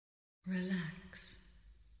Relax.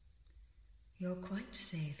 You're quite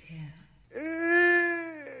safe here. Good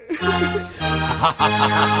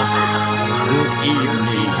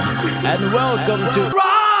evening, and welcome to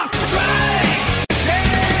Rock Strikes!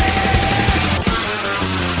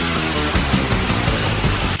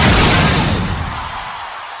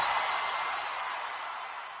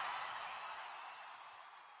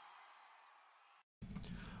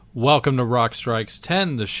 Welcome to Rock Strikes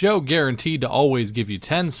 10, the show guaranteed to always give you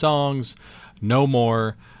 10 songs, no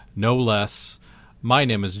more, no less. My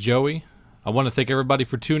name is Joey. I want to thank everybody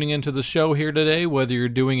for tuning into the show here today, whether you're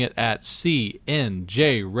doing it at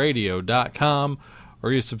cnjradio.com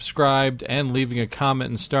or you're subscribed and leaving a comment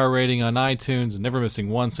and star rating on iTunes, never missing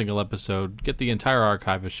one single episode. Get the entire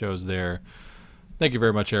archive of shows there. Thank you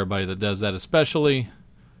very much, everybody that does that, especially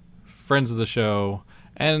friends of the show.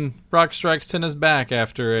 And Rock Strikes 10 is back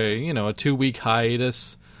after a 2-week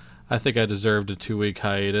hiatus. I think I deserved a 2-week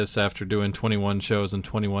hiatus after doing 21 shows in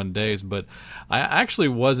 21 days, but I actually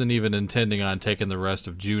wasn't even intending on taking the rest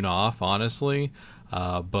of June off, honestly.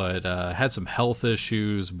 But had some health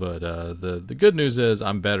issues, but the good news is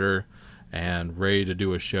I'm better and ready to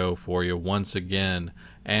do a show for you once again.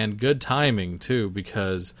 And good timing, too,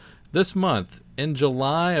 because this month, in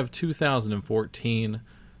July of 2014,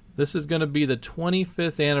 this is going to be the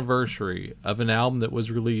 25th anniversary of an album that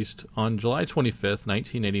was released on July 25th,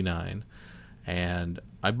 1989, and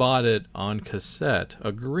I bought it on cassette,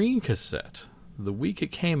 a green cassette, the week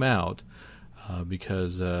it came out,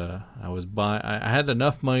 because I had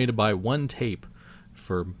enough money to buy one tape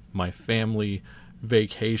for my family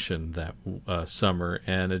vacation that summer,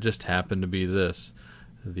 and it just happened to be this,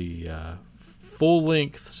 the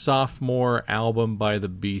full-length sophomore album by the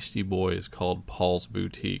Beastie Boys called Paul's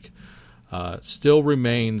Boutique. Still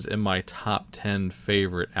remains in my top 10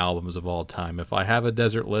 favorite albums of all time. If I have a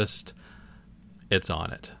desert list, it's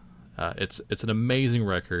on it. It's an amazing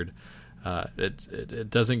record. It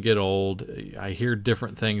doesn't get old. I hear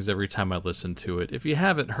different things every time I listen to it. If you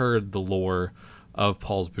haven't heard the lore of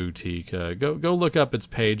Paul's Boutique, go look up its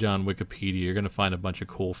page on Wikipedia. You're going to find a bunch of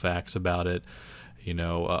cool facts about it.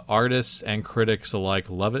 Artists and critics alike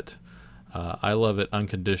love it. I love it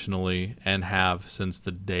unconditionally and have since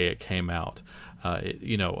the day it came out.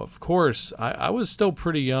 Of course, I was still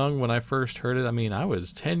pretty young when I first heard it. I mean, I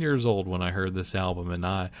was 10 years old when I heard this album, and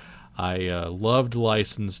I loved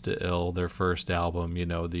Licensed to Ill, their first album.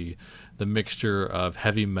 The mixture of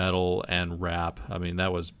heavy metal and rap. I mean,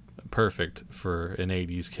 that was perfect for an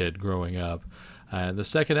 80s kid growing up. The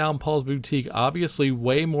second album, Paul's Boutique, obviously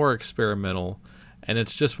way more experimental. And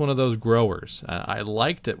it's just one of those growers. I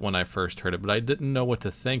liked it when I first heard it, but I didn't know what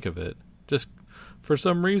to think of it. Just, for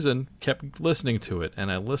some reason, kept listening to it,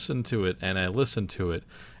 and I listened to it, and I listened to it.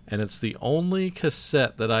 And it's the only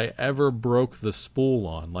cassette that I ever broke the spool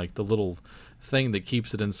on, like the little thing that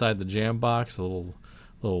keeps it inside the jam box, the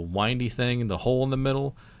little windy thing, the hole in the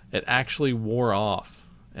middle. It actually wore off,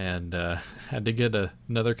 and had to get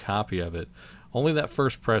another copy of it. Only that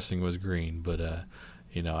first pressing was green, but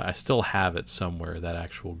I still have it somewhere, that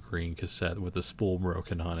actual green cassette with the spool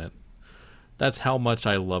broken on it. That's how much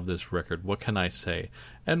I love this record. What can I say?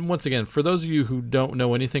 And once again, for those of you who don't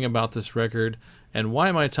know anything about this record, and why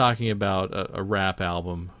am I talking about a rap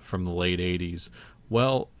album from the late 80s?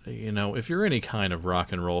 Well, if you're any kind of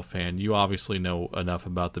rock and roll fan, you obviously know enough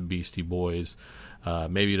about the Beastie Boys,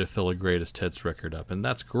 maybe to fill a greatest hits record up. And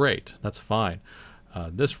that's great. That's fine.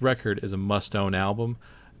 This record is a must-own album.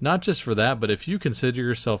 Not just for that, but if you consider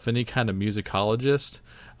yourself any kind of musicologist,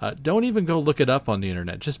 don't even go look it up on the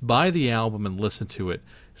internet. Just buy the album and listen to it.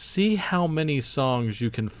 See how many songs you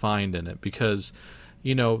can find in it, because,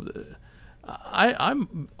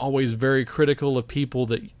 I'm always very critical of people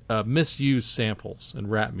that misuse samples in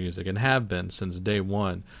rap music, and have been since day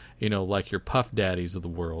one, like your Puff Daddies of the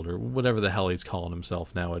world, or whatever the hell he's calling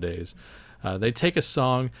himself nowadays. They take a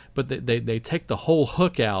song, but they take the whole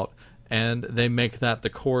hook out, and they make that the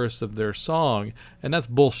chorus of their song, and that's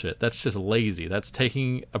bullshit. That's just lazy. That's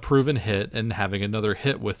taking a proven hit and having another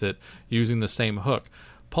hit with it using the same hook.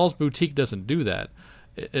 Paul's Boutique doesn't do that.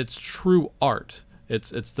 It's true art.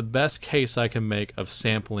 It's the best case I can make of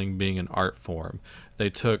sampling being an art form. They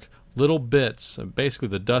took little bits, basically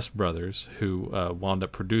the Dust Brothers, who wound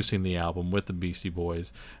up producing the album with the Beastie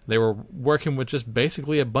Boys. They were working with just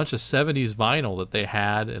basically a bunch of 70s vinyl that they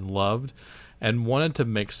had and loved, and wanted to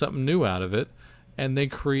make something new out of it, and they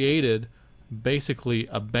created basically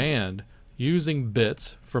a band using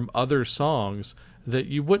bits from other songs that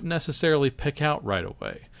you wouldn't necessarily pick out right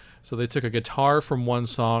away. So they took a guitar from one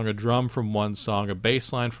song, a drum from one song, a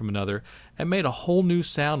bass line from another, and made a whole new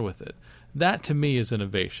sound with it. That, to me, is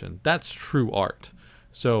innovation. That's true art.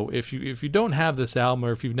 So if you don't have this album,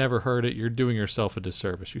 or if you've never heard it, you're doing yourself a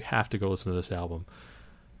disservice. You have to go listen to this album.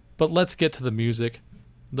 But let's get to the music.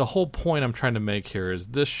 The whole point I'm trying to make here is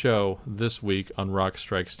this show, this week on Rock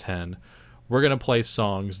Strikes 10, we're going to play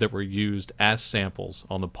songs that were used as samples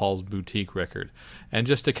on the Paul's Boutique record. And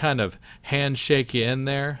just to kind of handshake you in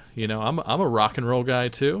there, I'm a rock and roll guy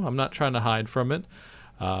too. I'm not trying to hide from it.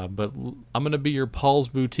 But I'm going to be your Paul's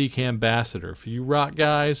Boutique ambassador. For you rock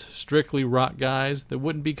guys, strictly rock guys, that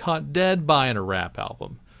wouldn't be caught dead buying a rap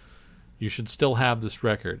album, you should still have this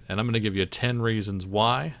record. And I'm going to give you 10 reasons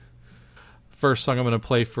why. First song I'm going to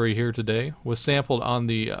play for you here today was sampled on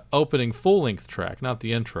the opening full-length track, not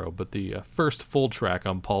the intro, but the first full track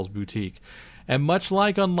on Paul's Boutique. And much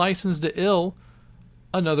like on License to Ill,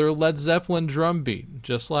 another Led Zeppelin drum beat,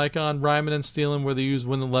 just like on Rhymin' and Stealin', where they use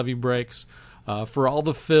When the Levee Breaks. For all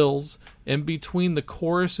the fills in between the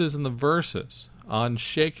choruses and the verses on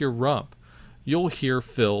Shake Your Rump, you'll hear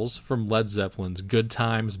fills from Led Zeppelin's Good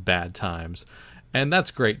Times, Bad Times. And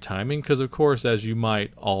that's great timing because, of course, as you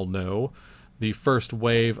might all know, the first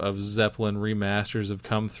wave of Zeppelin remasters have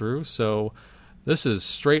come through. So this is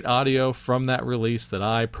straight audio from that release that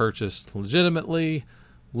I purchased legitimately.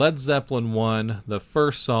 Led Zeppelin 1, the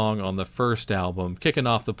first song on the first album, kicking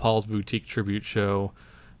off the Paul's Boutique tribute show.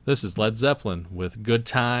 This is Led Zeppelin with Good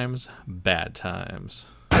Times, Bad Times.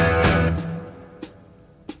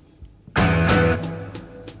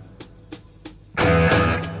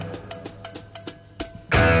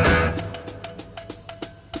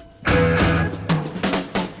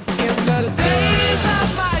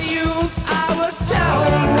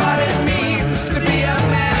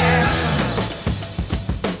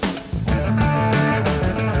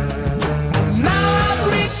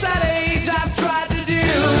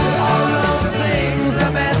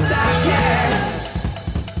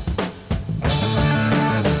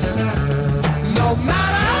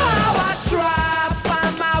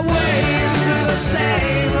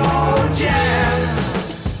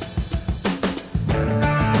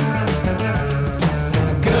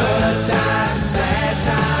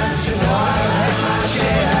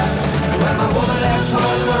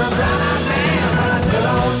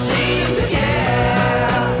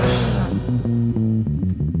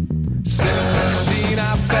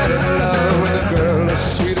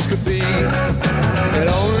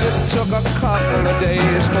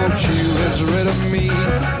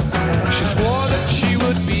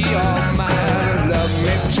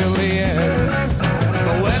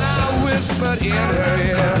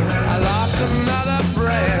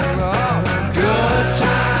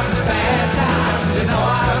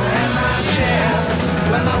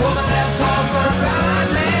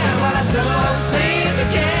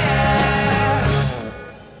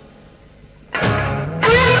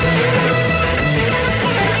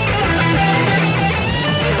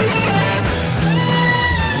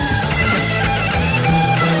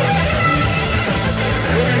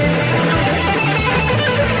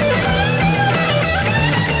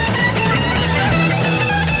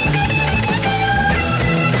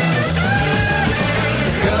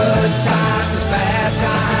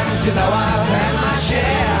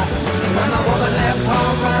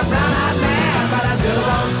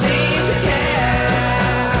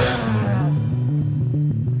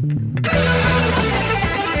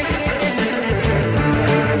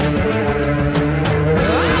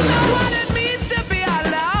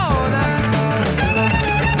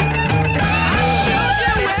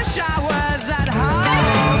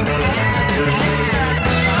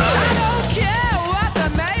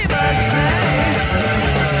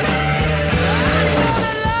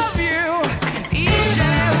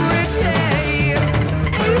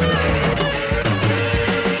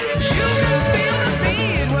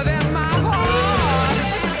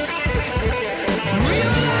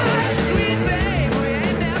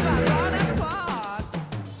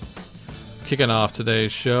 Kicking off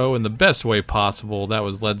today's show in the best way possible, that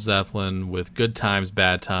was Led Zeppelin with Good Times,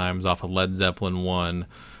 Bad Times off of Led Zeppelin 1.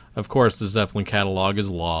 Of course, the Zeppelin catalog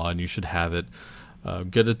is law, and you should have it.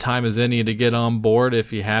 Good a time as any to get on board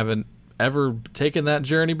if you haven't ever taken that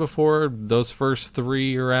journey before. Those first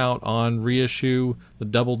three are out on reissue, the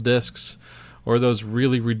double discs, or those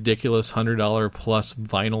really ridiculous $100 plus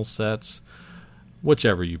vinyl sets.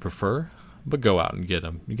 Whichever you prefer, but go out and get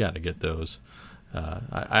them. You got to get those.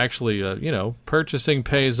 I actually, purchasing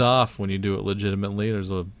pays off when you do it legitimately.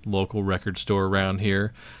 There's a local record store around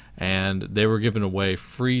here, and they were giving away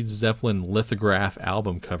free Zeppelin lithograph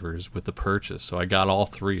album covers with the purchase. So I got all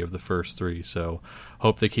three of the first three. So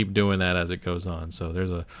hope they keep doing that as it goes on. So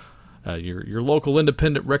there's your local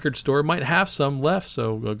independent record store might have some left,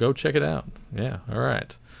 so go check it out. Yeah, all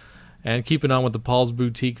right. And keeping on with the Paul's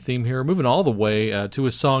Boutique theme here, moving all the way to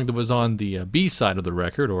a song that was on the B-side of the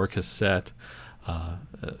record, or cassette, a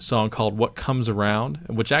song called What Comes Around,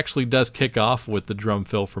 which actually does kick off with the drum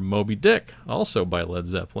fill from Moby Dick, also by Led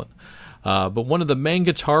Zeppelin. But one of the main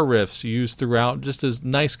guitar riffs used throughout just as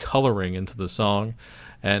nice coloring into the song,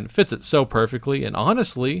 and fits it so perfectly. And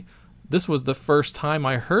honestly, this was the first time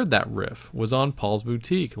I heard that riff, was on Paul's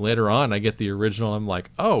Boutique. Later on, I get the original, I'm like,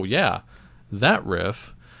 oh yeah, that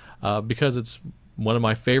riff. Because it's one of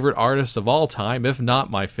my favorite artists of all time, if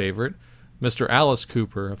not my favorite, Mr. Alice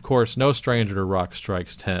Cooper, of course, no stranger to Rock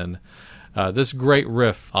Strikes 10. This great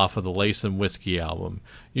riff off of the Lace and Whiskey album,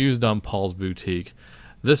 used on Paul's Boutique.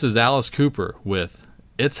 This is Alice Cooper with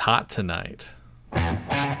It's Hot Tonight.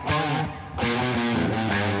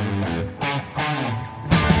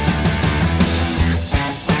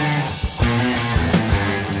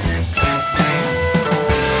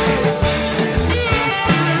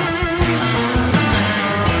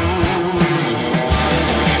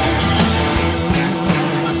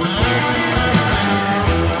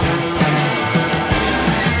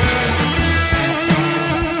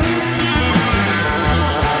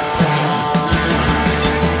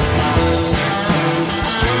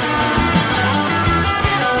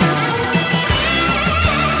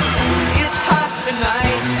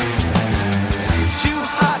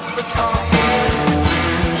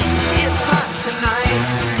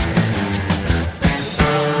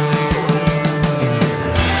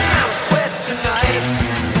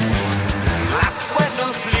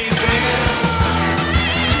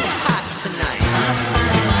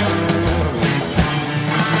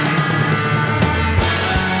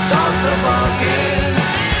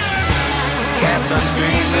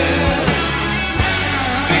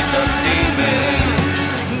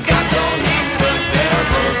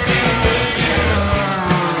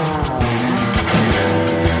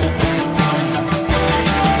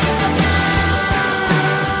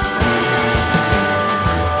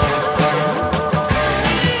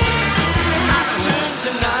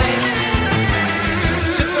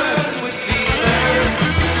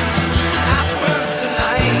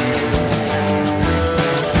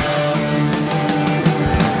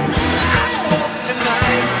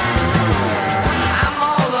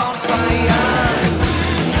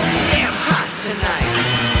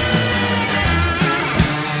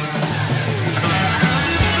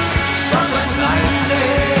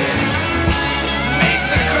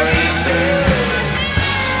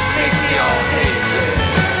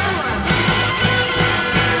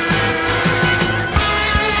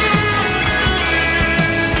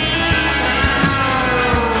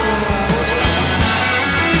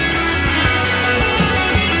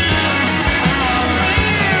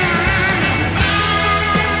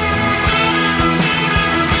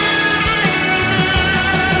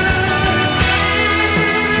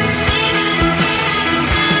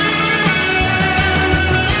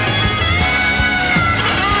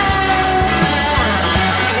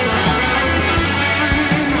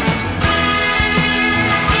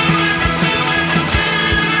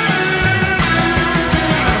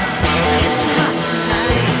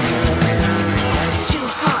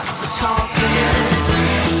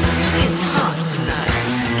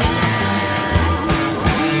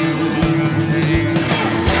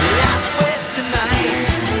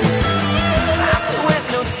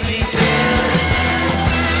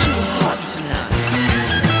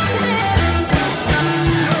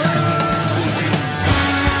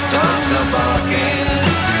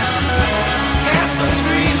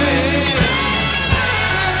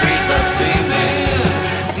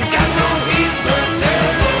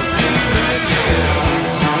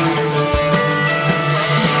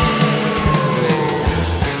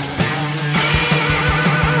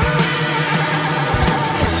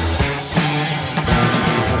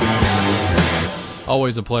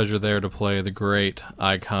 Always a pleasure there to play the great,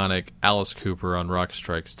 iconic Alice Cooper on Rock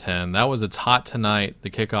Strikes 10. That was It's Hot Tonight, the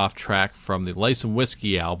kickoff track from the Lace and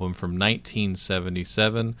Whiskey album from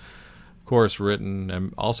 1977. Of course, written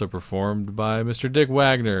and also performed by Mr. Dick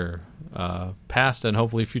Wagner, past and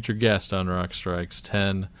hopefully future guest on Rock Strikes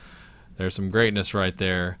 10. There's some greatness right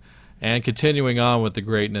there. And continuing on with the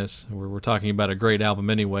greatness, we're talking about a great album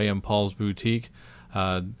anyway in Paul's Boutique.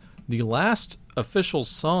 The last official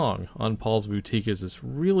song on Paul's Boutique is this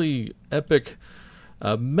really epic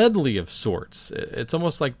medley of sorts. It's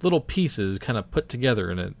almost like little pieces kind of put together,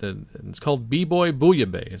 and it's called B-Boy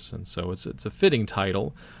Bouillabaisse, and so it's a fitting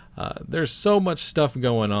title. There's so much stuff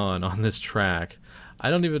going on this track.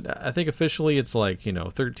 I think officially it's like,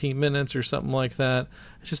 13 minutes or something like that.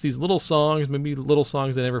 It's just these little songs, maybe little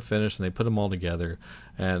songs they never finished, and they put them all together.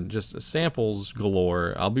 And just samples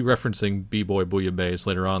galore. I'll be referencing B-Boy Bouillabaisse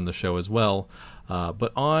later on in the show as well.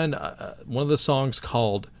 But on one of the songs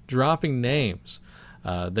called Dropping Names,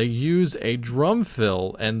 they use a drum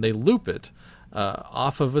fill and they loop it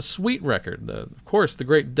off of a Sweet record. Of course, the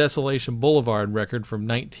great Desolation Boulevard record from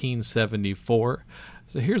 1974.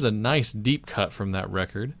 So here's a nice deep cut from that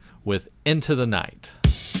record with Into the Night.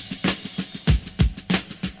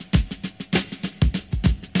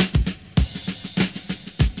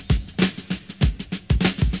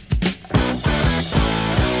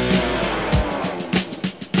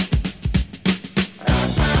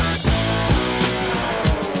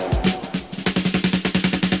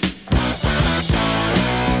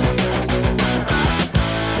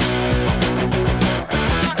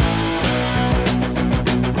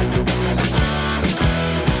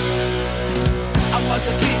 I was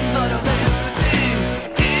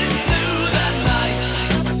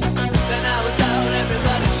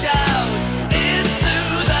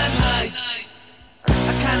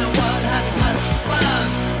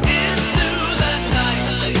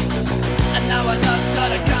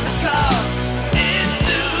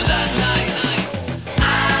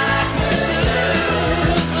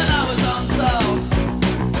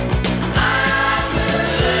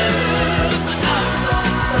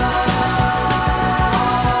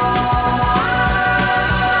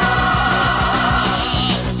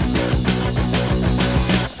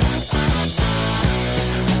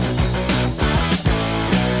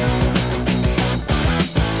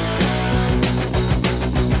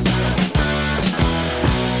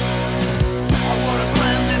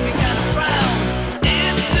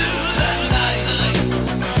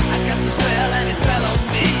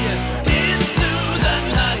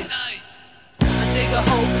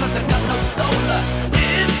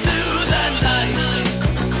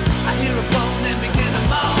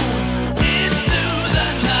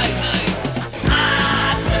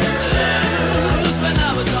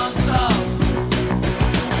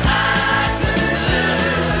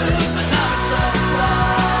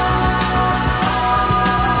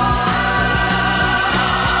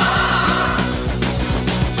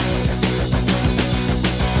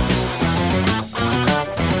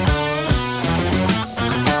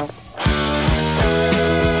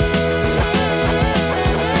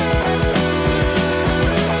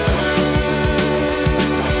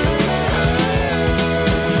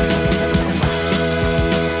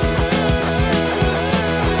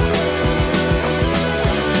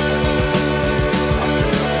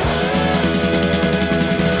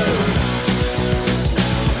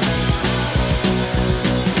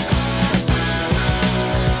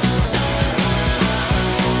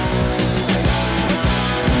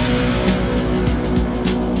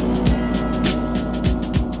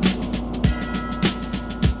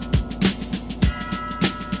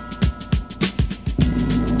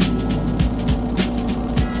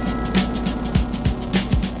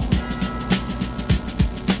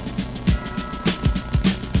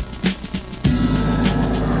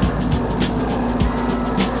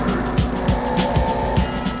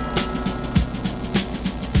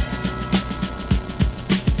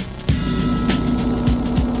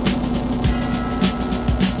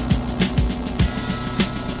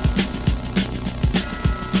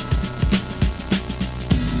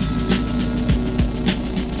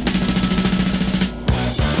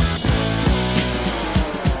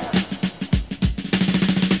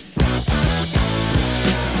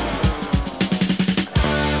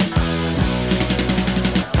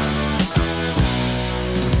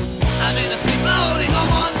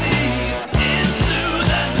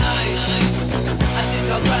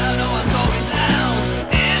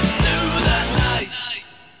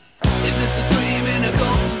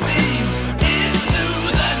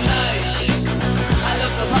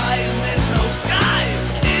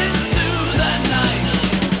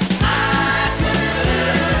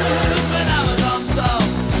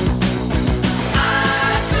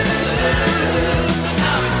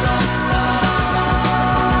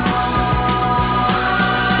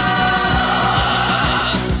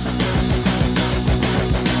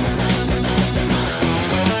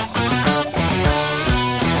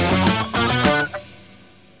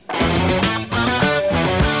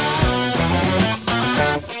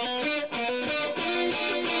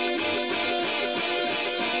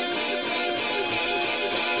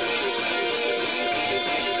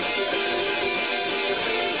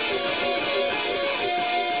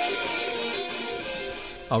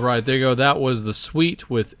All right, there you go. That was The Sweet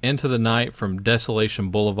with Into the Night from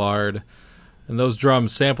Desolation Boulevard. And those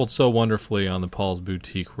drums sampled so wonderfully on the Paul's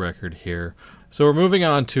Boutique record here. So we're moving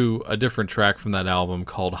on to a different track from that album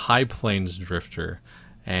called High Plains Drifter.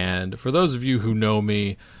 And for those of you who know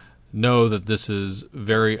me, know that this is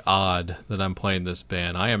very odd that I'm playing this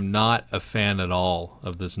band. I am not a fan at all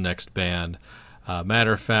of this next band.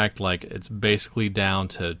 Matter of fact, like, it's basically down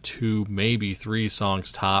to 2, maybe 3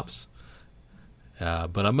 songs tops.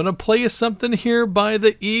 But I'm going to play you something here by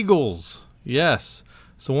the Eagles. Yes.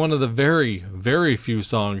 So one of the very, very few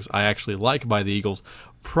songs I actually like by the Eagles,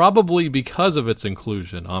 probably because of its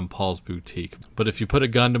inclusion on Paul's Boutique. But if you put a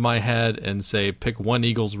gun to my head and say, pick one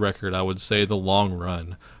Eagles record, I would say The Long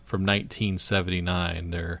Run from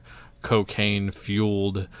 1979. Their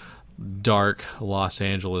cocaine-fueled, dark Los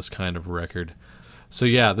Angeles kind of record. So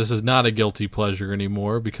yeah, this is not a guilty pleasure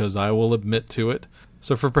anymore because I will admit to it.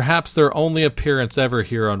 So for perhaps their only appearance ever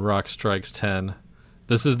here on Rock Strikes 10,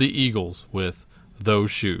 this is the Eagles with Those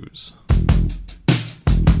Shoes.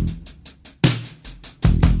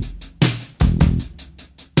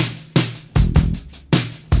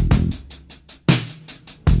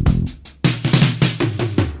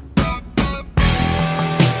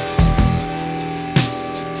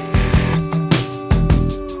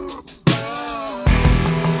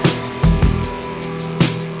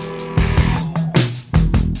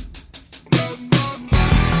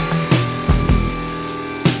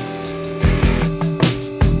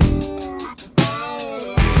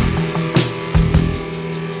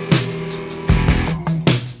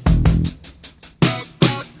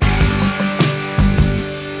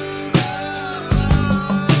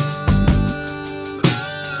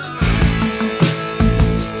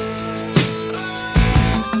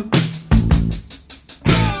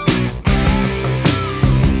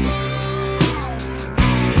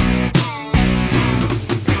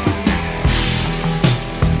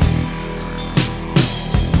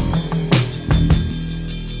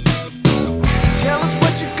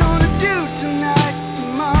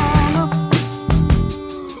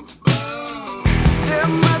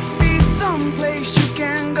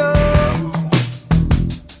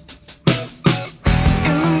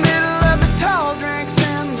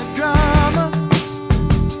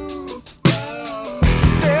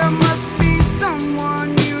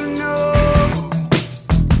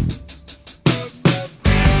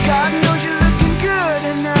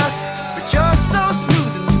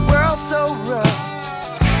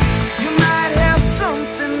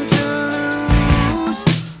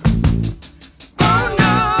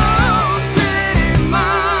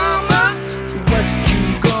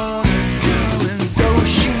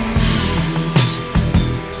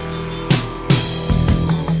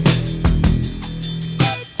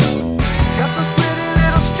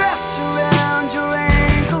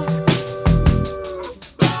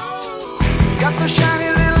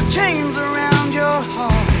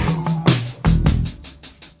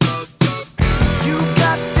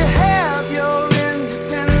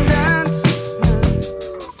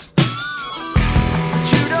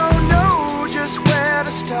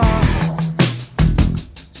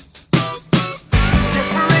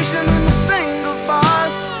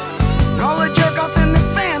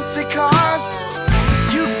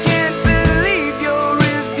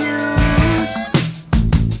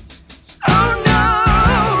 Oh no!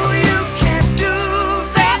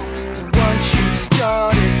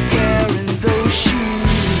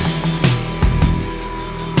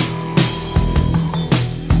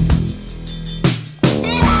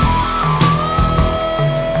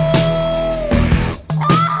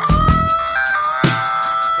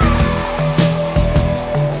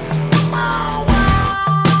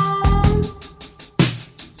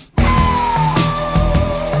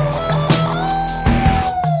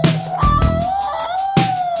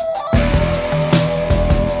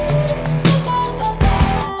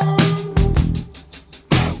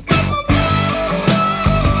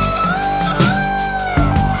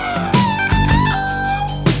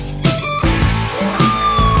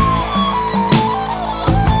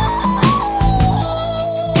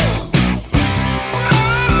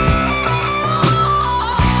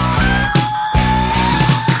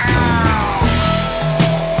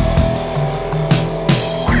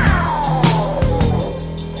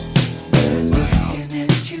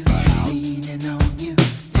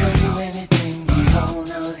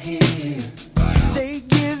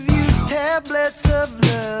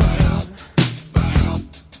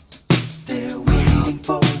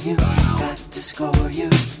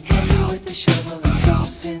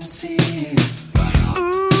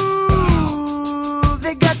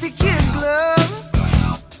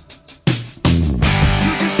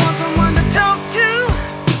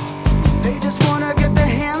 just wanna get their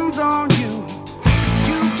hands on you.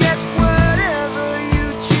 You get whatever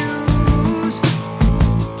you choose.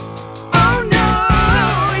 Oh no,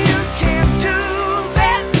 you can't do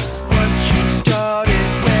that once you started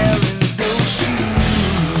wearing those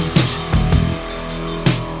shoes.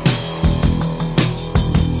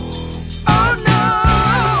 Oh no,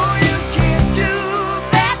 you can't do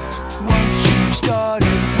that once you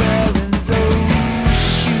started wearing those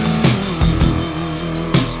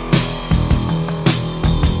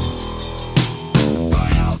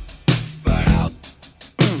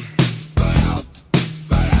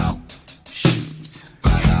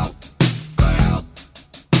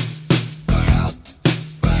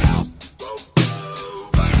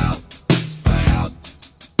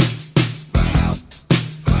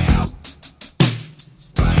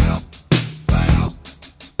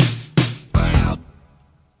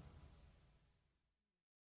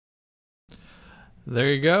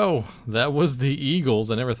There you go. That was the Eagles.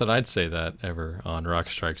 I never thought I'd say that ever on Rock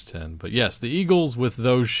Strikes 10. But yes, the Eagles with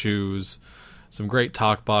Those Shoes. Some great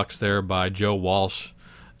talk box there by Joe Walsh.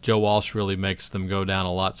 Joe Walsh really makes them go down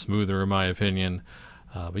a lot smoother, in my opinion.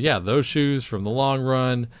 But yeah, Those Shoes from The Long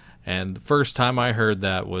Run. And the first time I heard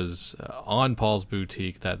that was on Paul's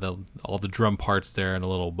Boutique. All the drum parts there and a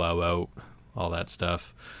little bow, all that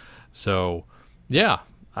stuff. So yeah.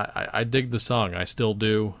 I dig the song. I still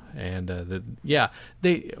do. And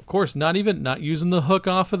they, of course, not using the hook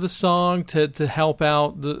off of the song to help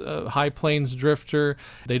out the High Plains Drifter.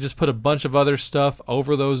 They just put a bunch of other stuff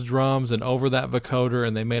over those drums and over that vocoder,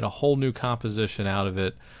 and they made a whole new composition out of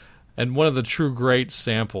it. And one of the true great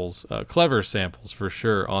samples, clever samples for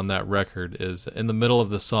sure, on that record is in the middle of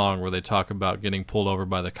the song where they talk about getting pulled over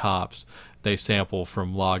by the cops. They sample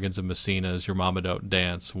from Loggins and Messina's Your Mama Don't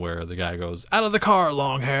Dance, where the guy goes, "Out of the car,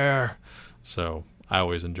 long hair." So I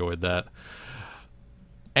always enjoyed that.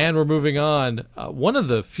 And we're moving on. One of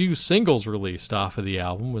the few singles released off of the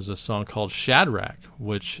album was a song called Shadrach,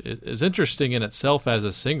 which is interesting in itself as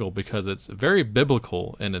a single because it's very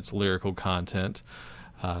biblical in its lyrical content.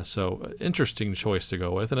 So interesting choice to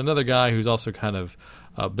go with. And another guy who's also kind of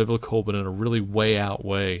biblical but in a really way out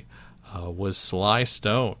way was Sly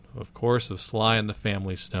Stone, of course, of Sly and the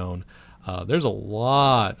Family Stone. There's a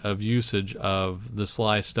lot of usage of the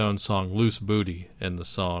Sly Stone song Loose Booty in the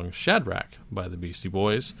song Shadrach by the Beastie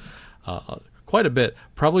Boys. Quite a bit.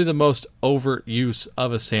 Probably the most overt use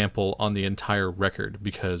of a sample on the entire record,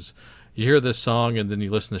 because you hear this song and then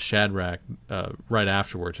you listen to Shadrach right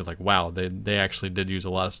afterwards. You're like, wow, they actually did use a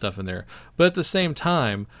lot of stuff in there. But at the same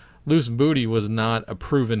time, Loose Booty was not a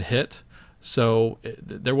proven hit. So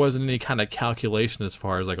there wasn't any kind of calculation as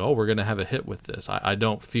far as like, oh, we're going to have a hit with this. I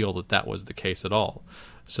don't feel that was the case at all.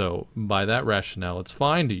 So by that rationale, it's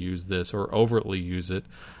fine to use this or overtly use it.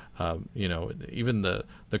 Even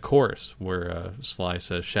the chorus where Sly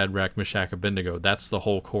says Shadrach, Meshach, Abednego, that's the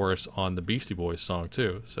whole chorus on the Beastie Boys song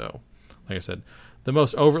too. So like I said, the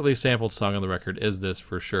most overtly sampled song on the record is this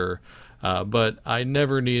for sure. But I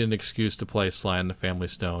never need an excuse to play Sly and the Family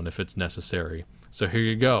Stone if it's necessary. So here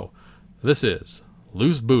you go. This is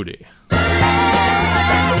Loose Booty. Hey,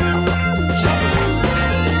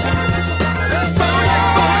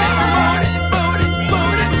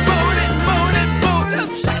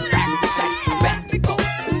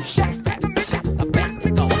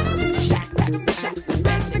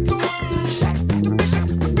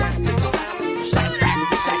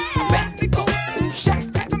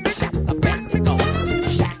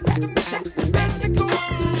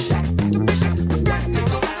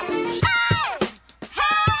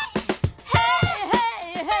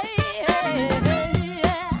 hey, hey, hey.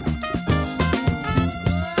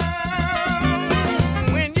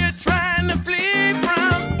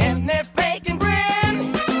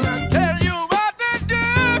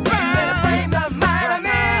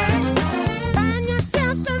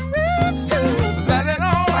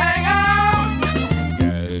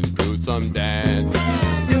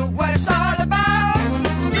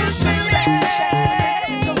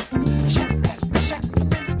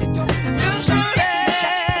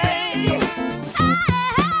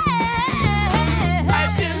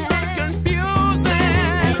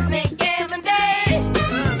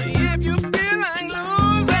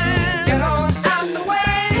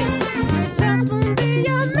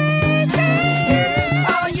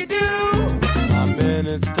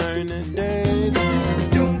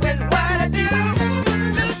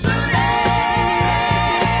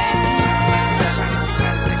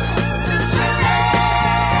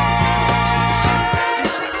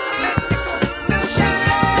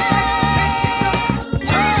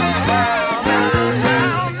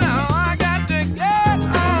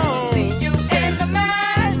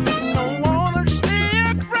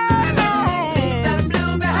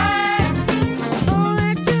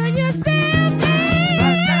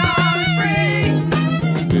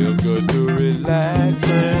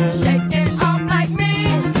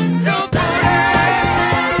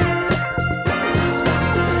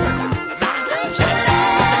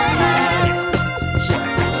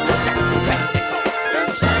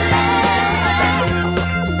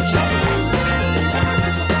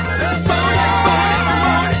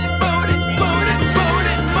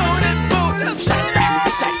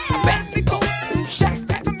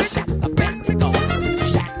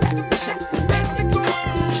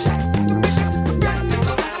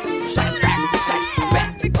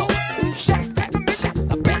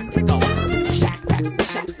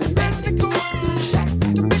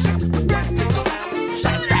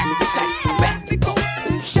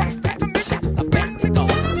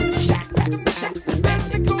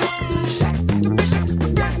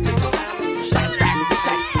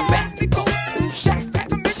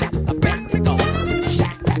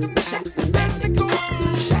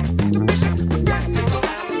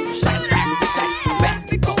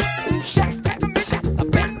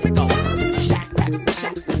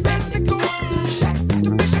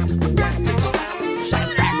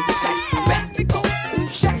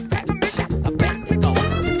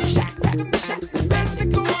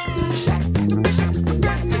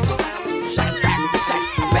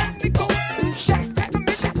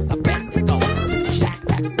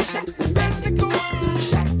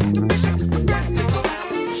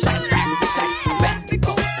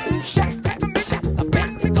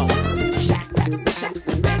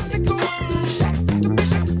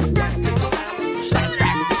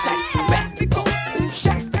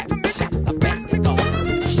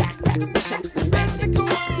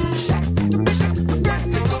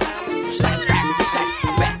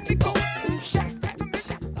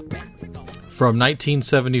 From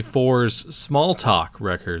 1974's Small Talk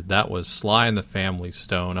record, that was Sly and the Family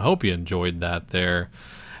Stone. I hope you enjoyed that there.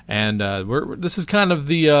 And this is kind of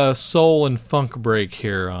the soul and funk break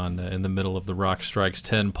here in the middle of the Rock Strikes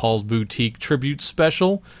 10 Paul's Boutique Tribute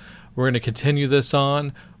Special. We're going to continue this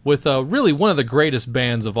on with really one of the greatest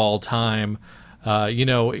bands of all time.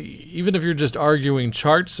 Even if you're just arguing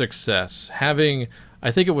chart success, having, I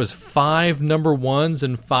think it was 5 number ones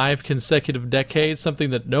in 5 consecutive decades, something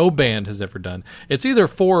that no band has ever done. It's either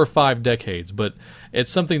 4 or 5 decades, but it's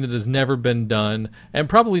something that has never been done and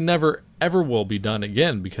probably never ever will be done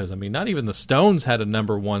again, because, I mean, not even the Stones had a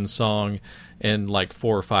number one song in like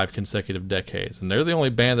 4 or 5 consecutive decades, and they're the only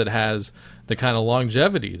band that has the kind of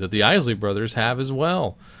longevity that the Isley Brothers have as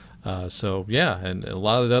well. And a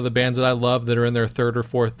lot of the other bands that I love that are in their 3rd or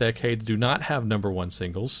 4th decades do not have number one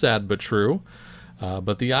singles, sad but true.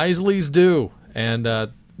 But the Isleys do,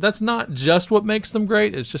 and that's not just what makes them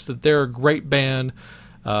great. It's just that they're a great band,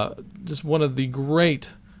 just one of the great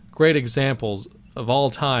examples of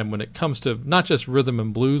all time when it comes to not just rhythm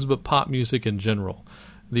and blues, but pop music in general.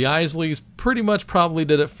 The Isleys pretty much probably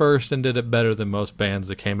did it first and did it better than most bands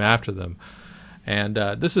that came after them. And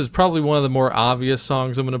this is probably one of the more obvious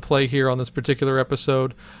songs I'm going to play here on this particular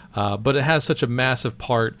episode, but it has such a massive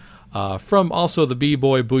part from also the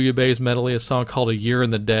B-Boy Bouillabaisse medley, a song called A Year in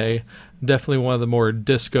the Day. Definitely one of the more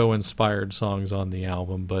disco-inspired songs on the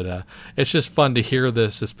album, but it's just fun to hear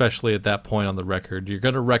this, especially at that point on the record. You're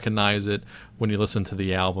going to recognize it when you listen to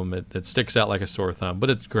the album. It sticks out like a sore thumb, but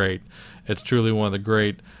it's great. It's truly one of the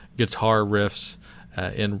great guitar riffs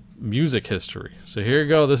in music history. So here you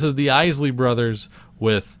go. This is the Isley Brothers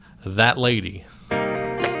with That Lady.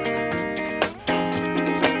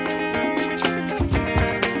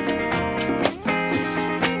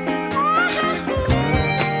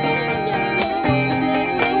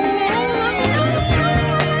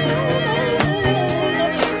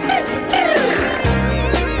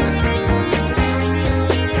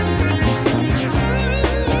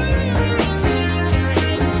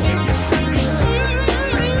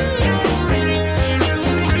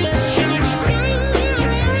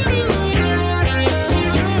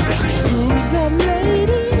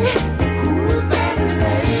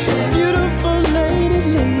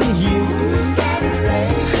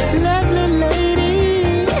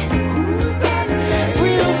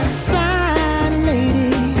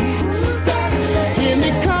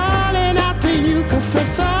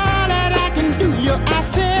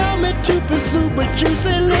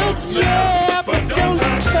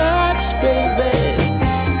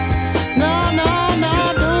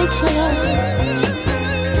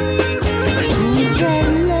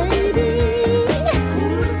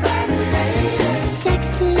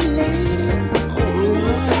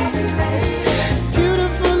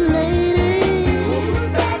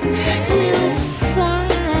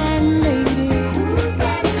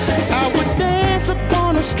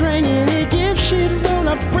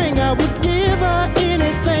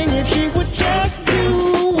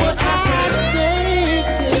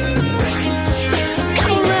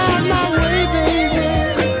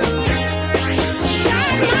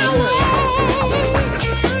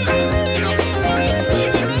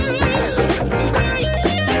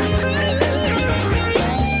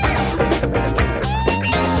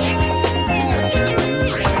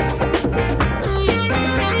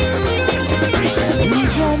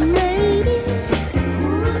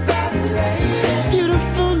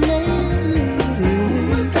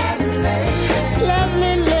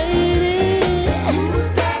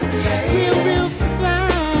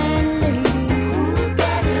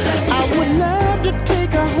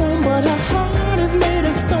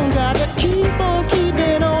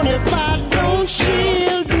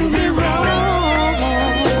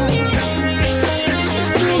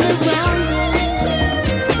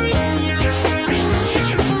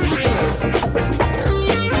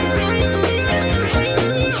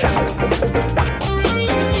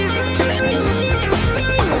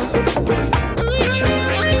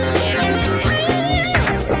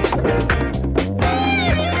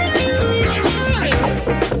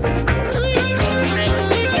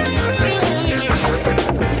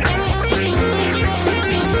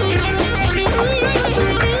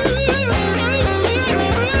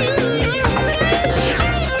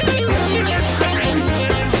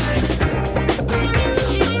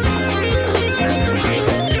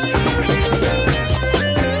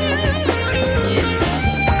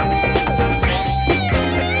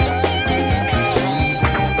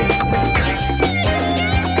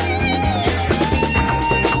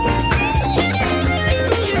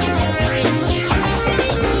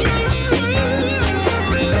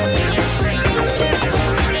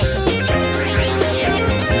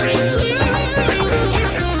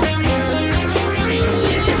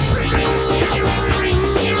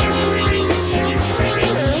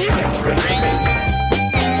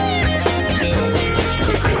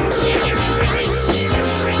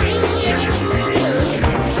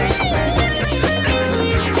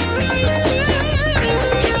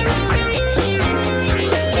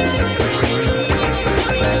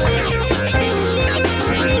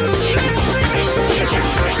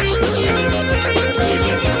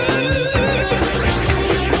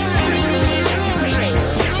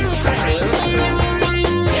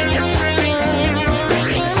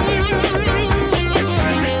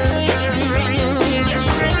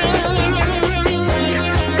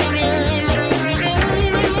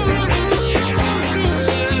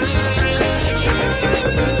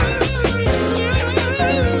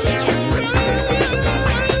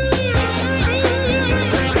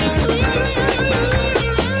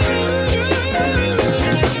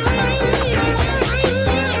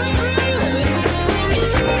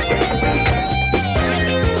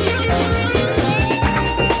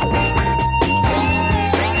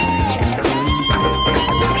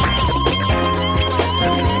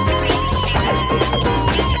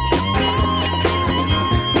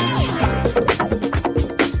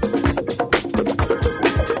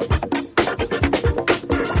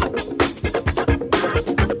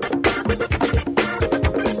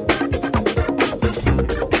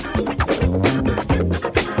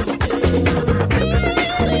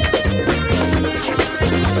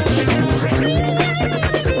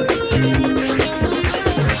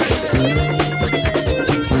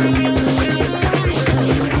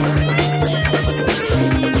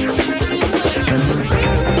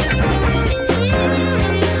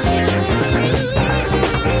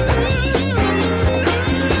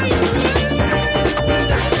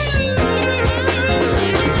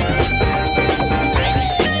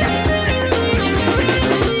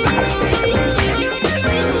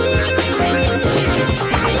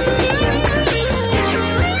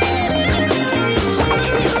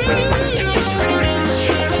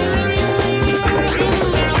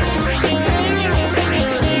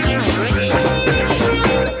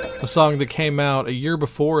 song that came out a year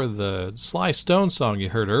before the Sly Stone song you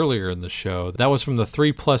heard earlier in the show. That was from the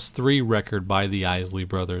 3+3 record by the Isley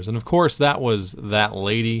Brothers. And of course, that was That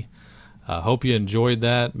Lady. Hope you enjoyed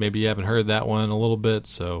that. Maybe you haven't heard that one in a little bit,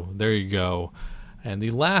 so there you go. And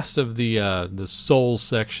the last of the soul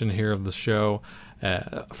section here of the show,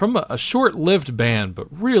 from a short-lived band, but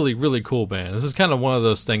really, really cool band. This is kind of one of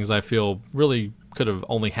those things I feel really could have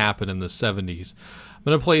only happened in the 70s. I'm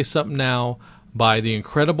going to play something now by the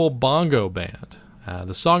Incredible Bongo Band.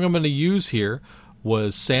 The song I'm going to use here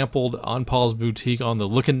was sampled on Paul's Boutique on the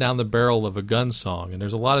Looking Down the Barrel of a Gun song, and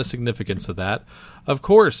there's a lot of significance to that. Of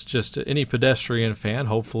course, just any pedestrian fan,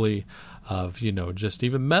 hopefully of, just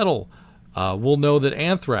even metal, will know that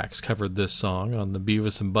Anthrax covered this song on the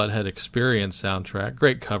Beavis and Butthead Experience soundtrack.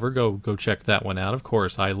 Great cover. Go check that one out. Of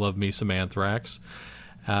course, I love me some Anthrax.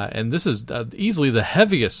 And this is easily the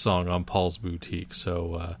heaviest song on Paul's Boutique.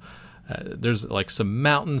 So there's like some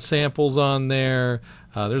mountain samples on there.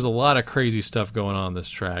 There's a lot of crazy stuff going on this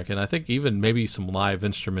track. And I think even maybe some live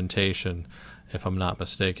instrumentation, if I'm not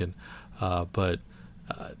mistaken. But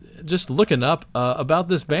just looking up about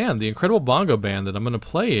this band, the Incredible Bongo Band that I'm going to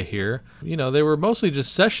play here, they were mostly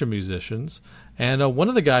just session musicians. And one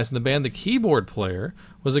of the guys in the band, the keyboard player,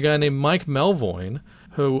 was a guy named Mike Melvoin,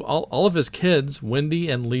 who all of his kids, Wendy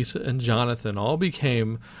and Lisa and Jonathan, all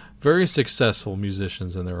became very successful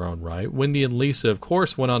musicians in their own right. Wendy and Lisa, of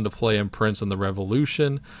course, went on to play in Prince and the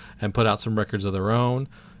Revolution and put out some records of their own.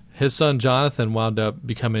 His son Jonathan wound up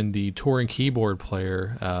becoming the touring keyboard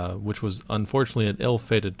player, which was unfortunately an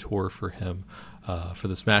ill-fated tour for him, for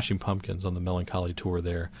the Smashing Pumpkins on the Melancholy tour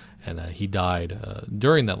there, and he died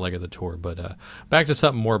during that leg of the tour. But back to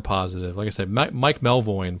something more positive. Like I said, Mike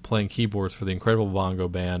Melvoin playing keyboards for the Incredible Bongo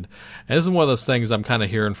Band, and this is one of those things I'm kind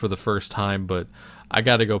of hearing for the first time, but I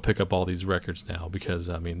got to go pick up all these records now because,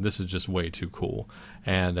 this is just way too cool.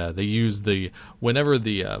 And they use whenever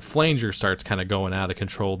the flanger starts kind of going out of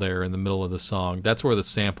control there in the middle of the song, that's where the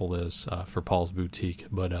sample is for Paul's Boutique.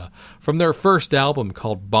 But from their first album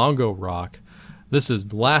called Bongo Rock, this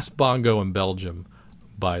is Last Bongo in Belgium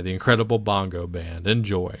by the Incredible Bongo Band.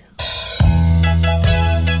 Enjoy.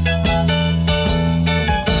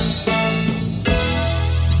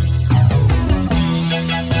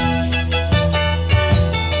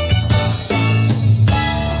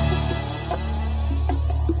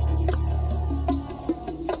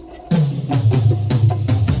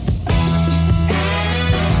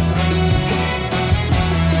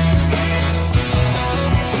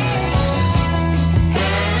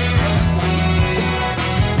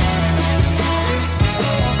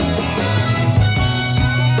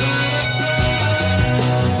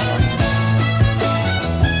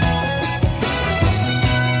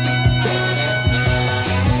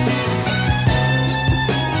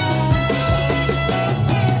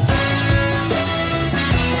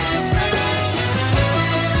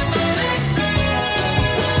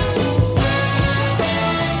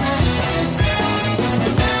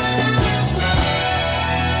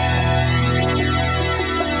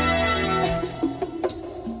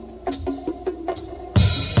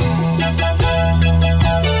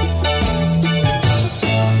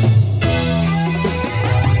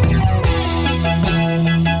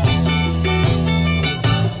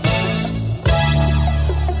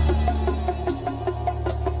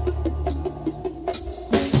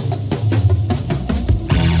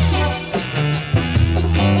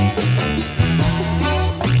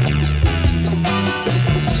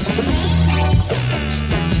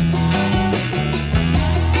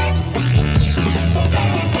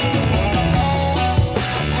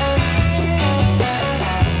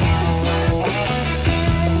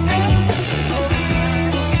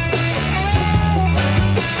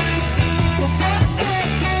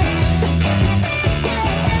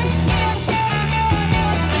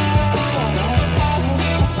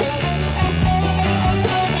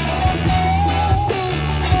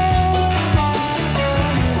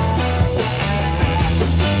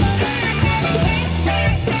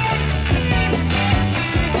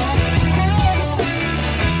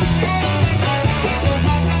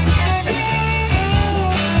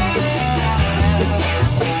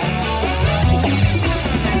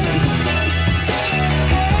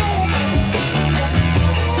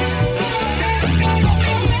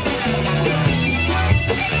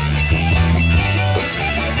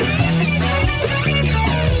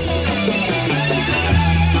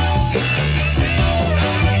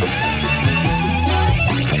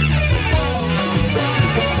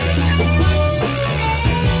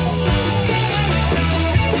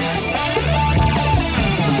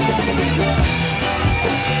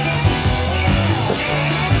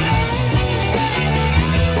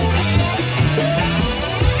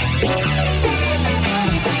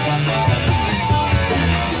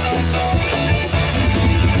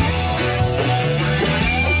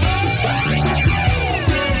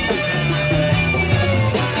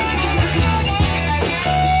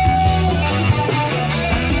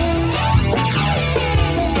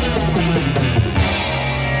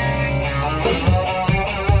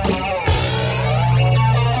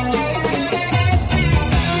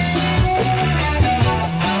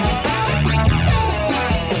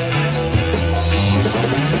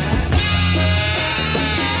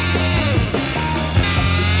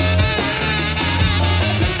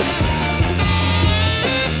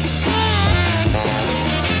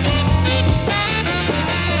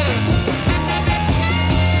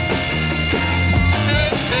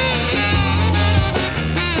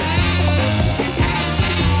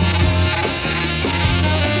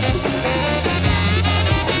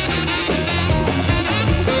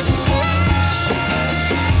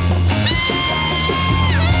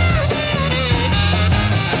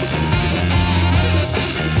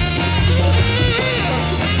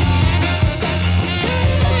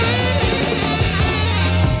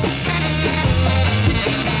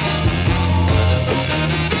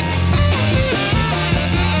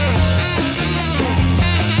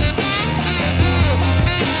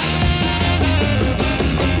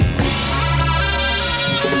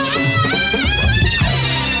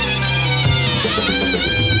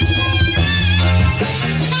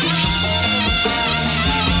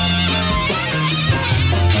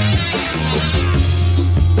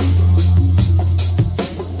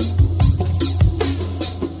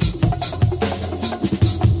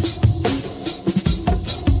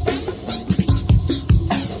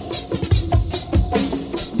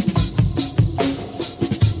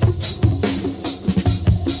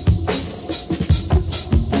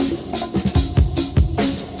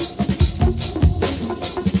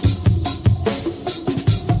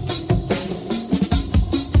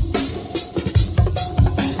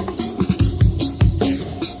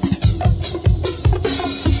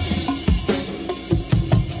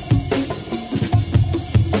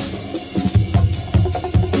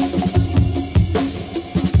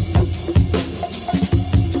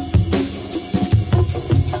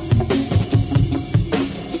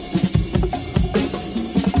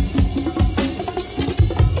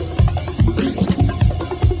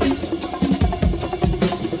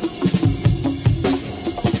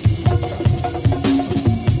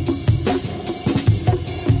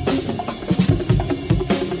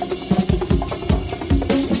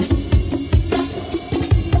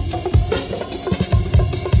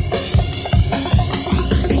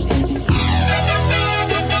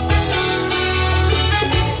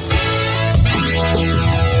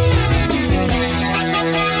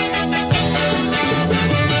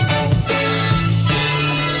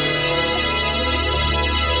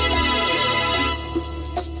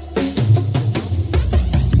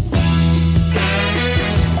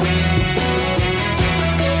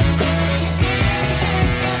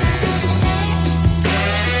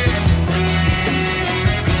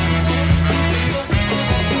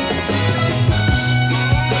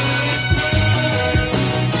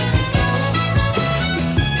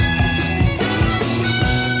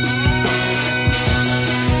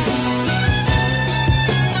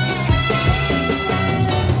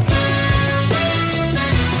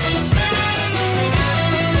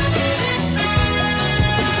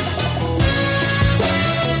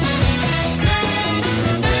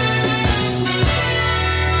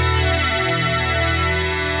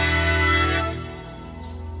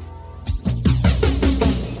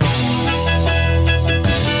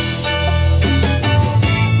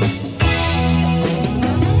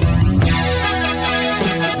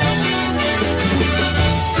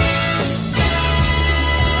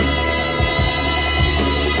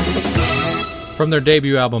 From their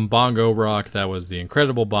debut album Bongo Rock, that was the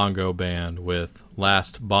Incredible Bongo Band with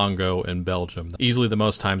Last Bongo in Belgium. Easily the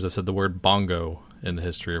most times I've said the word bongo in the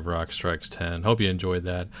history of Rock Strikes 10. Hope you enjoyed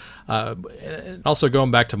that. Also going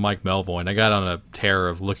back to Mike Melvoin, I got on a tear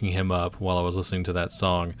of looking him up while I was listening to that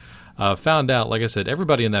song. Found out, like I said,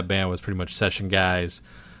 everybody in that band was pretty much session guys.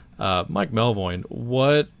 Mike Melvoin,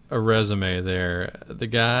 what a resume there. The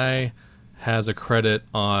guy has a credit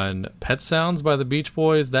on Pet Sounds by the Beach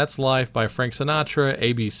Boys, That's Life by Frank Sinatra,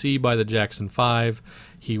 ABC by the Jackson 5.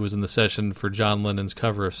 He was in the session for John Lennon's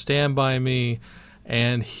cover of Stand By Me,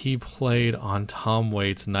 and he played on Tom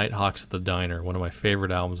Waits' Nighthawks at the Diner, one of my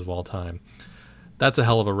favorite albums of all time. That's a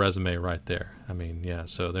hell of a resume right there. I mean, yeah,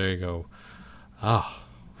 so there you go. All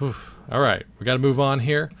right, we got to move on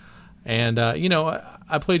here. And,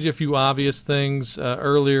 I played you a few obvious things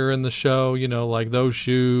earlier in the show, like Those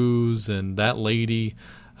Shoes and That Lady.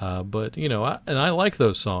 But I like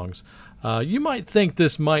those songs. You might think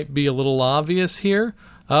this might be a little obvious here,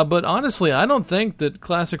 but honestly, I don't think that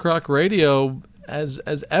classic rock radio has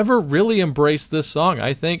ever really embraced this song.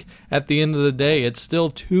 I think at the end of the day, it's still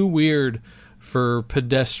too weird for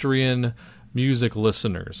pedestrian music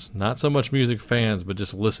listeners. Not so much music fans, but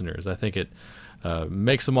just listeners. I think it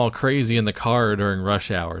makes them all crazy in the car during rush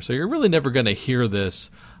hour. So you're really never going to hear this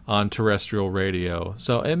on terrestrial radio.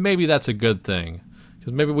 And maybe that's a good thing,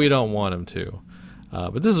 because maybe we don't want them to.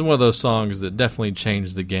 But this is one of those songs that definitely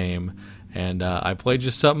changed the game. And I played you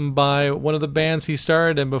something by one of the bands he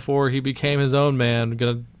started in before he became his own man. I'm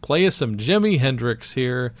going to play you some Jimi Hendrix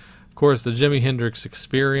here. Of course, the Jimi Hendrix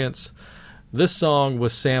Experience. This song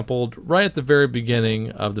was sampled right at the very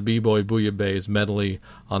beginning of the B-Boy Bouillabaisse medley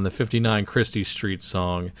on the 59 Christie Street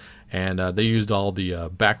song, and they used all the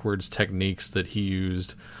backwards techniques that he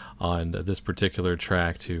used on this particular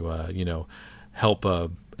track to, help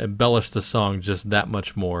embellish the song just that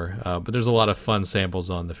much more. But there's a lot of fun samples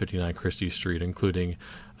on the 59 Christie Street, including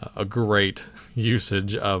a great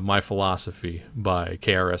usage of My Philosophy by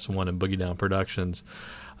KRS-One and Boogie Down Productions.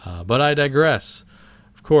 But I digress.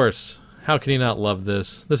 Of course, how can you not love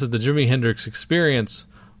this? This is the Jimi Hendrix Experience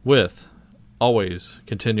with always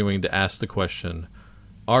continuing to ask the question,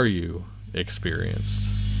 are you experienced?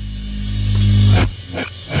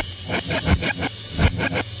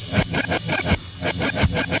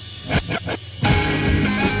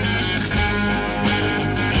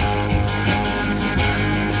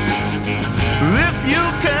 If you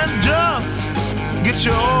can just get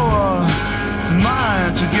your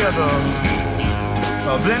mind together,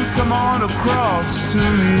 then come on across to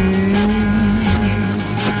me.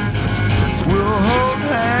 We'll hold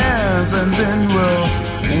hands and then we'll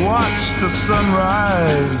watch the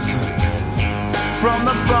sunrise from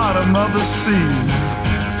the bottom of the sea.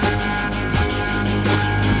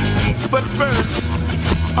 But first,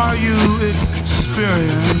 are you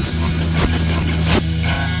experienced?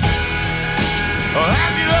 Or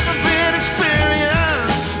have you ever been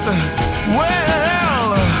experienced?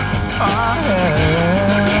 Well, I have.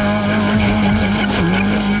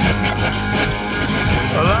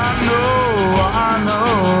 Well, I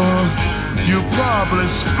know, you probably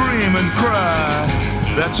scream and cry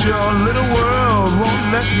that your little world won't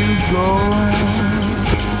let you go.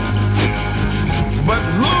 But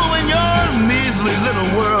who in your measly little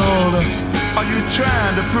world are you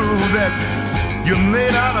trying to prove that you're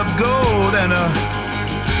made out of gold and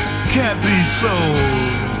can't be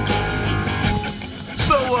sold?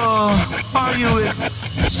 So, are you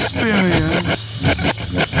experienced?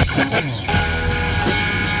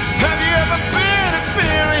 Have you ever been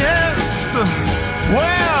experienced?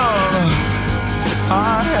 Well,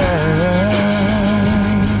 I have.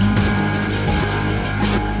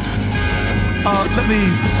 Let me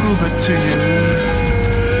prove it to you.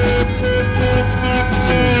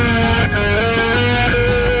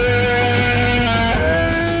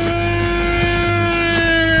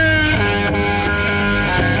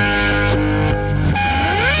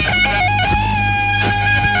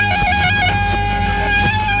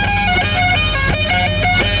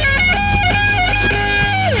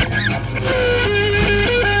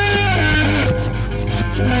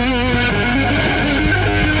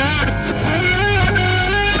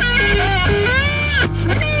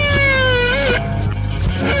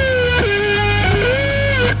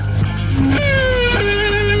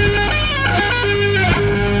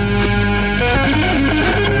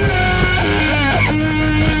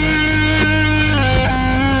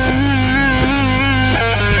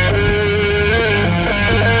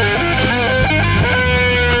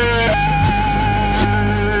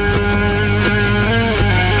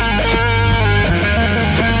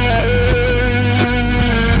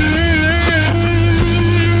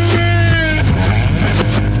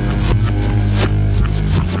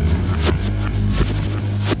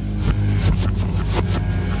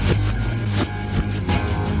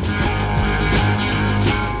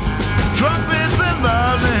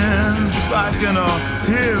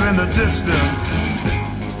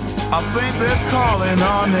 they're calling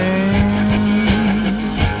our name.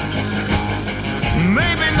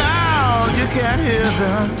 Maybe now you can't hear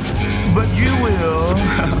them, but you will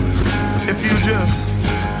if you just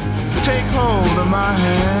take hold of my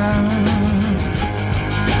hand.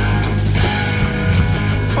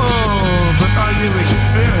 Oh, but are you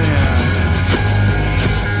experienced?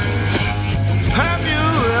 Have you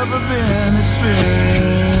ever been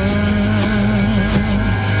experienced?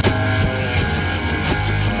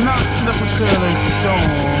 Not necessarily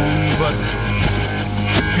stone, but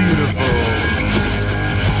beautiful.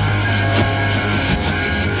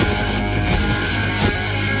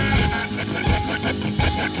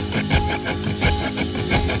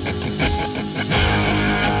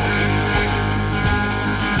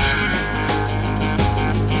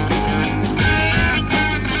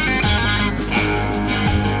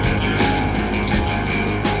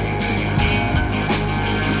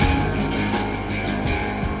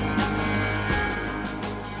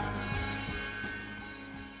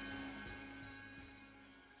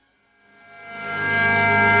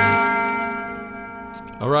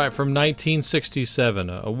 All right, from 1967,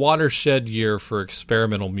 a watershed year for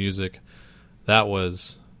experimental music. That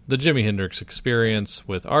was the Jimi Hendrix Experience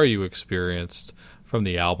with Are You Experienced from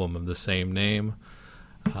the album of the same name.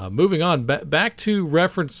 Moving on, back to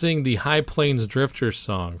referencing the High Plains Drifters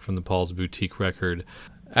song from the Paul's Boutique record.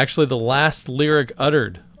 Actually, the last lyric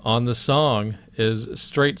uttered on the song is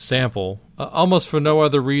straight sample, almost for no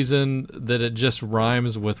other reason that it just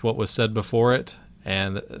rhymes with what was said before it.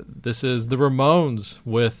 And this is the Ramones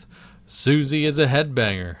with Susie is a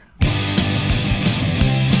Headbanger.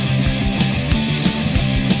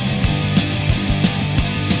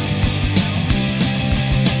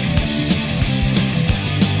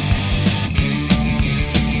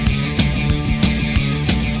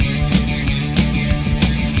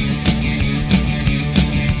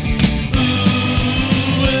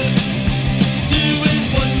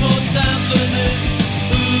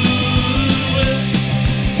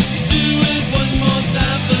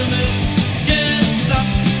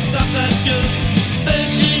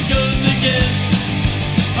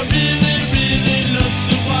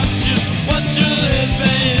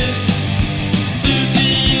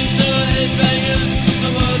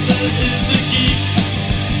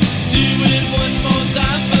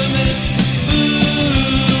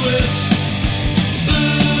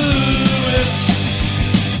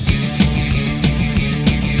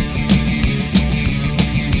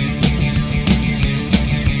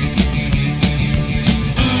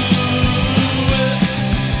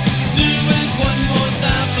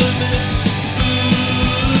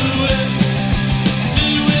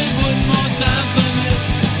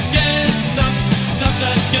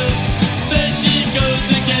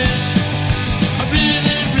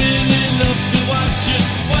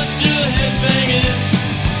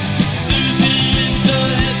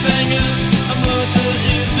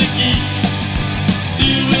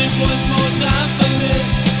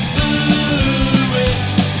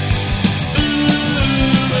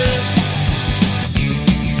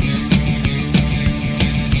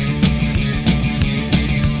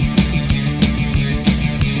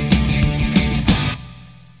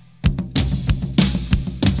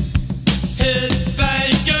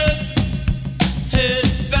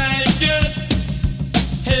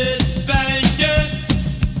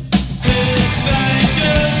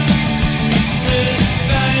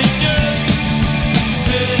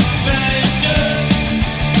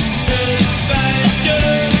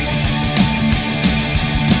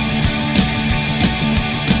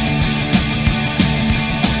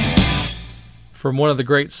 From one of the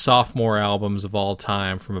great sophomore albums of all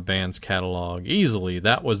time from a band's catalog, easily,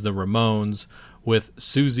 that was the Ramones with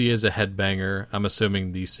Susie is a Headbanger. I'm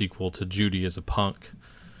assuming the sequel to Judy is a Punk.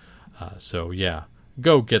 So yeah,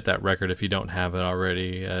 go get that record if you don't have it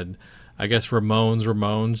already. And I guess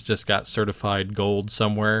Ramones just got certified gold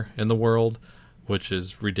somewhere in the world, which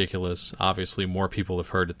is ridiculous. Obviously, more people have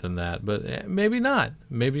heard it than that, but maybe not.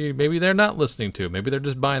 Maybe they're not listening to it. Maybe they're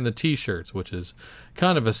just buying the T-shirts, which is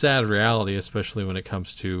kind of a sad reality, especially when it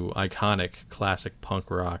comes to iconic classic punk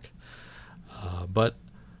rock. But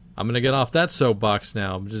I'm gonna get off that soapbox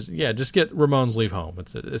now. Just get Ramones Leave Home.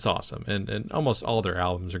 It's awesome, and almost all their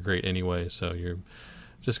albums are great anyway. So you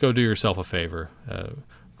just go do yourself a favor.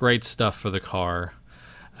 Great stuff for the car.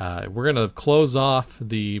 We're going to close off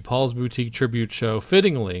the Paul's Boutique tribute show,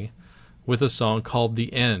 fittingly, with a song called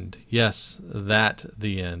The End. Yes, that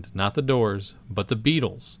The End. Not the Doors, but the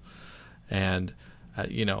Beatles. And,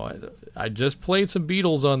 I just played some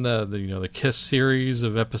Beatles on the Kiss series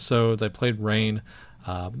of episodes. I played Rain.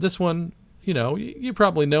 This one you know, you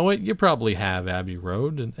probably know it. You probably have Abbey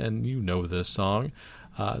Road, and you know this song.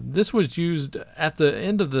 This was used at the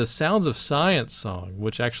end of the Sounds of Science song,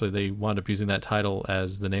 which actually they wound up using that title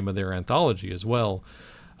as the name of their anthology as well.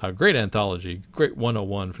 Great anthology, great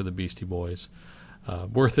 101 for the Beastie Boys.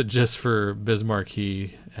 Worth it just for Biz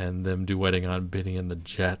Markie and them duetting on Benny and the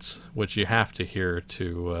Jets, which you have to hear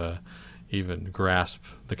to even grasp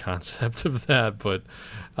the concept of that. But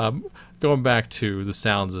going back to the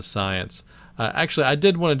Sounds of Science, actually, I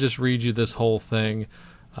did want to just read you this whole thing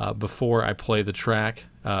before I play the track.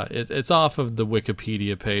 It's off of the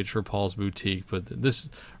Wikipedia page for Paul's Boutique, but this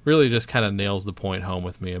really just kind of nails the point home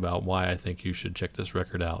with me about why I think you should check this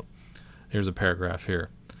record out. Here's a paragraph here.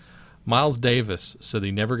 Miles Davis said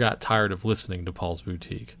he never got tired of listening to Paul's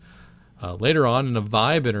Boutique. Later on, in a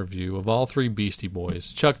Vibe interview of all three Beastie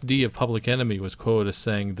Boys, Chuck D of Public Enemy was quoted as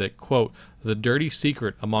saying that, quote, the dirty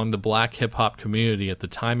secret among the black hip-hop community at the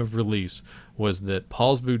time of release was that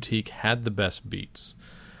Paul's Boutique had the best beats.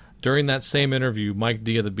 During that same interview, Mike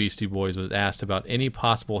D of the Beastie Boys was asked about any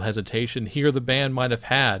possible hesitation he or the band might have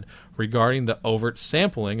had regarding the overt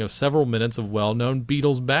sampling of several minutes of well-known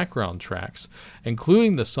Beatles background tracks,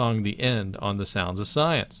 including the song The End on The Sounds of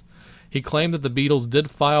Science. He claimed that the Beatles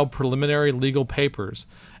did file preliminary legal papers,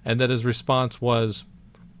 and that his response was,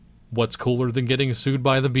 what's cooler than getting sued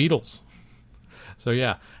by the Beatles? So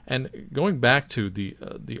yeah, and going back to the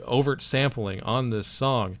overt sampling on this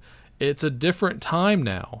song, it's a different time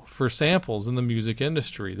now for samples in the music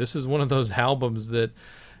industry. This is one of those albums that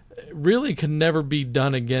really can never be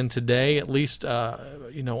done again today, at least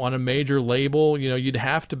on a major label. You'd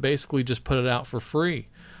have to basically just put it out for free.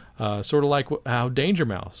 Sort of like how Danger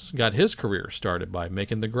Mouse got his career started by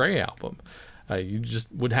making the Grey album. You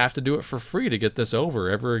just would have to do it for free to get this over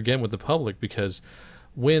ever again with the public, because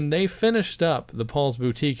when they finished up the Paul's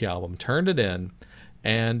Boutique album, turned it in,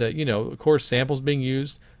 and, of course, samples being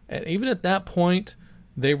used, and even at that point,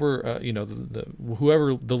 they were,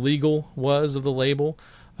 whoever the legal was of the label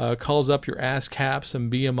calls up your ASCAPs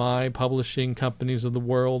and BMI publishing companies of the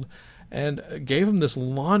world and gave them this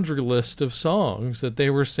laundry list of songs that they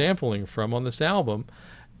were sampling from on this album.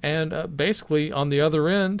 And basically, on the other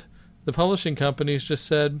end, the publishing companies just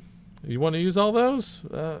said, you want to use all those?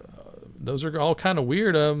 Those are all kind of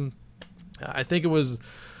weird. I think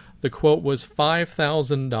the quote was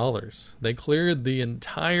 $5,000. They cleared the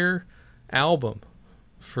entire album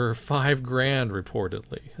for $5,000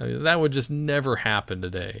 reportedly. I mean, that would just never happen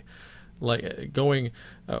today. Like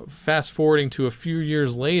fast forwarding to a few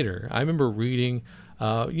years later, I remember reading,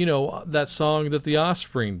 that song that the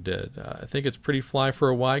Offspring did. I think it's Pretty Fly for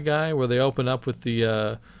a White Guy, where they open up with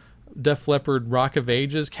the Def Leppard Rock of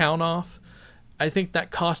Ages count off. I think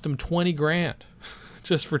that cost them $20,000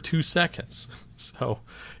 just for 2 seconds. So,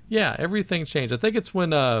 yeah, everything changed. I think it's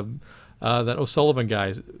when that O'Sullivan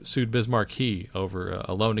guy sued Biz Markie over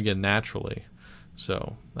Alone Again Naturally.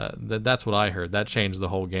 So that's what I heard. That changed the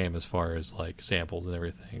whole game as far as like samples and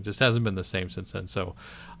everything. It just hasn't been the same since then. So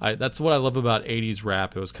that's what I love about 80s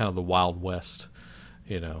rap. It was kind of the Wild West,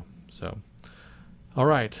 So, all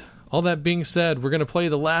right. All that being said, we're going to play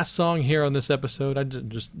the last song here on this episode. I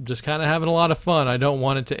just kind of having a lot of fun. I don't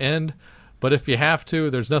want it to end, but if you have to,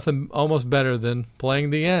 there's nothing almost better than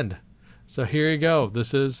playing the end. So here you go.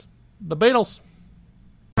 This is the Beatles.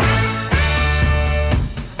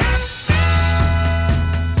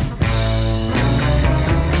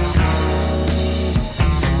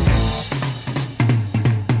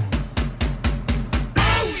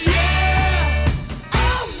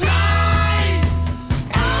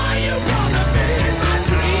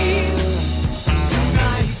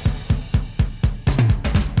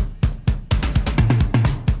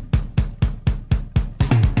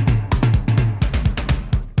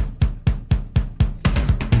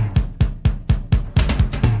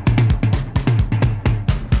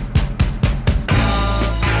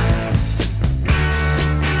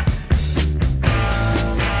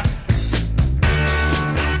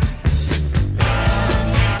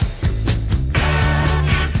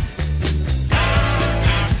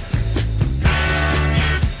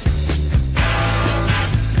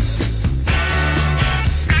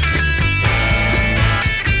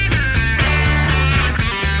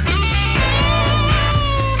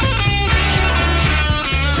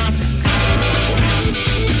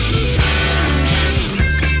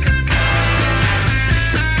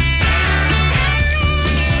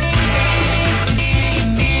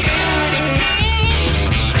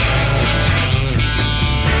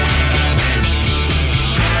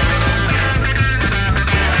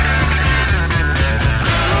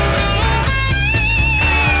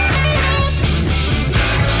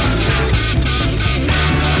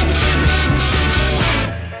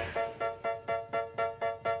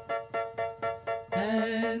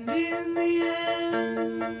 in the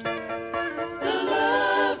end, the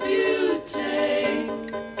love you take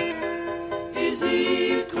is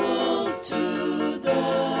equal to the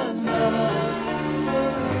love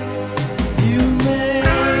you make.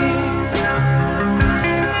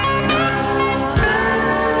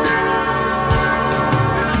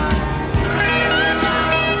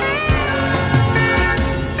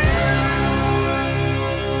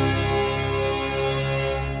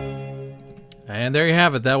 And there you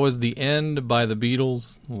have it. That was The End by the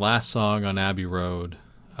Beatles, last song on Abbey Road.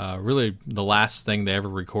 Really the last thing they ever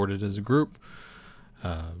recorded as a group.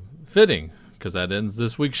 Fitting, because that ends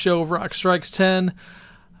this week's show of Rock Strikes 10.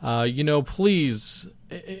 Please,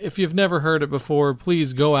 if you've never heard it before,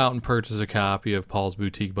 please go out and purchase a copy of Paul's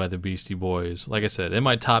Boutique by the Beastie Boys. Like I said, in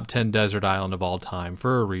my top 10 desert island of all time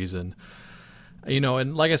for a reason.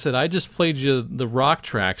 And like I said, I just played you the rock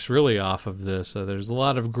tracks really off of this. There's a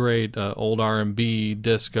lot of great old R&B,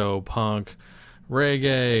 disco, punk,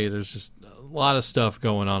 reggae. There's just a lot of stuff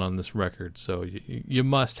going on this record, so you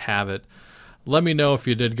must have it. Let me know if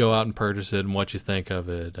you did go out and purchase it and what you think of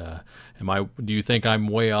it. Do you think I'm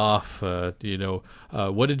way off? What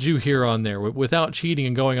did you hear on there without cheating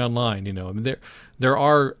and going online? There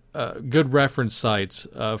are good reference sites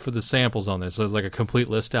for the samples on this. So there's like a complete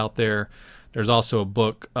list out there. There's also a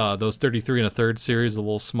book, those 33 1/3 series, the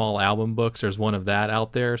little small album books. There's one of that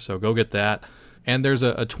out there, so go get that. And there's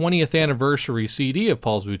a 20th anniversary CD of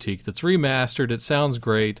Paul's Boutique that's remastered. It sounds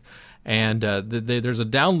great. And there's a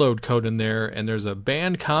download code in there, and there's a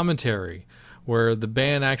band commentary where the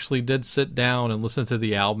band actually did sit down and listen to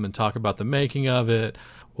the album and talk about the making of it,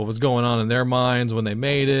 what was going on in their minds when they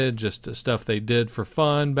made it, just stuff they did for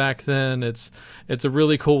fun back then. It's a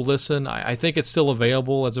really cool listen. I think it's still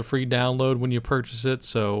available as a free download when you purchase it.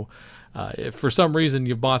 So if for some reason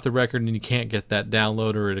you bought the record and you can't get that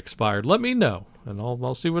download or it expired, let me know, and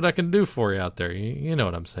I'll see what I can do for you out there. You know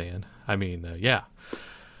what I'm saying. Yeah.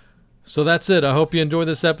 So that's it. I hope you enjoyed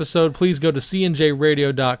this episode. Please go to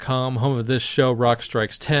cnjradio.com, home of this show, Rock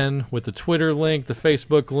Strikes 10, with the Twitter link, the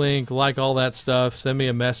Facebook link, like all that stuff. Send me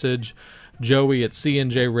a message, Joey at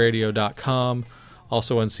cnjradio.com.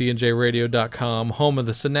 Also on cnjradio.com, home of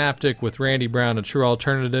the Synaptic with Randy Brown, A True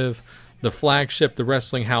Alternative, the flagship, The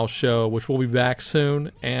Wrestling House Show, which will be back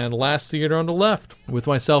soon, and Last Theater on the Left with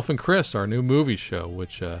myself and Chris, our new movie show,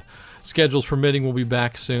 which schedules permitting will be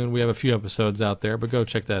back soon. We have a few episodes out there, but go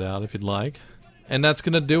check that out if you'd like. And that's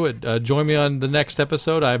going to do it. Join me on the next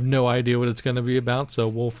episode. I have no idea what it's going to be about, so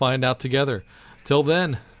we'll find out together. Till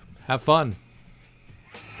then, have fun.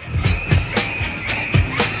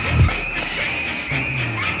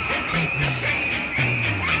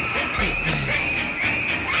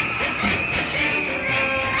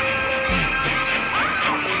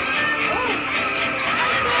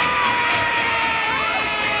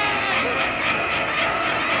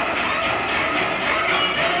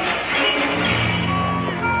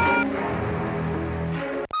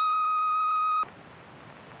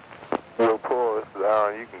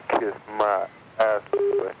 You can kiss my ass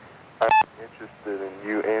away. I'm interested in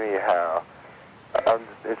you anyhow. I'm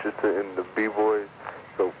just interested in the B-boys